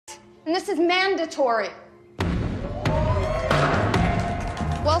And this is mandatory.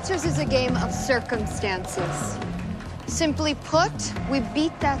 Welter's is a game of circumstances. Simply put, we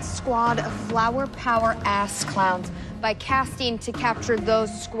beat that squad of flower power ass clowns by casting to capture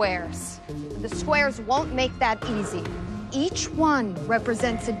those squares. The squares won't make that easy. Each one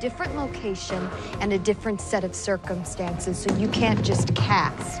represents a different location and a different set of circumstances, so you can't just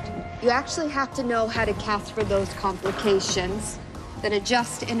cast. You actually have to know how to cast for those complications that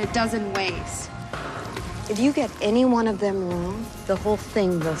adjust in a dozen ways. If you get any one of them wrong, the whole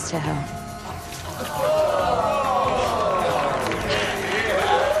thing goes to hell.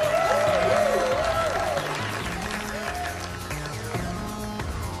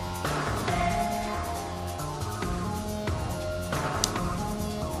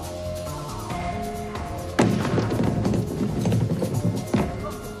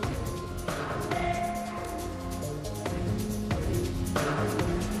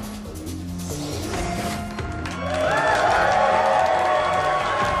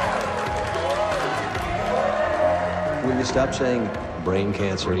 Will you stop saying brain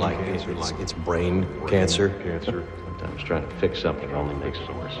cancer like it's brain cancer? Sometimes trying to fix something only makes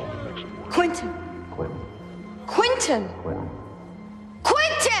it worse. Quentin! Quentin. Quentin! Quentin.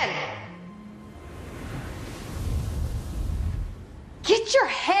 Quentin! Get your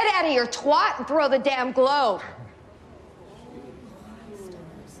head out of your twat and throw the damn globe.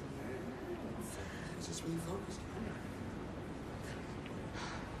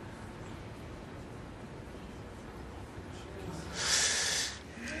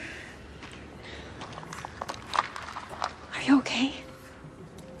 Are you okay?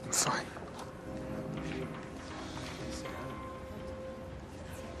 I'm fine.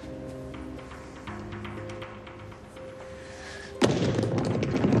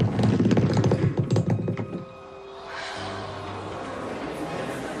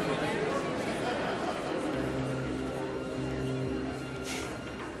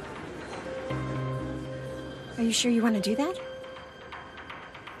 Are you sure you want to do that?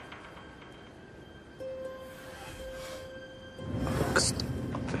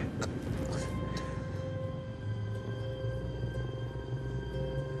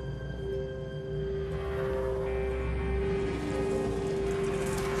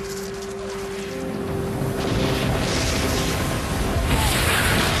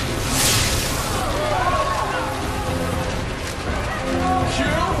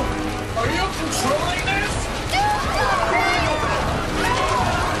 Are you controlling this?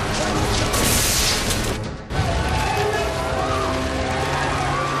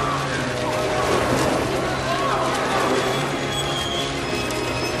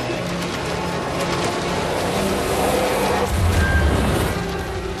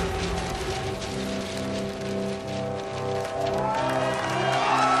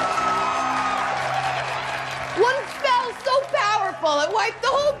 One spell so powerful, it wiped the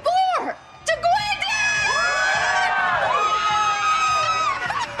whole book!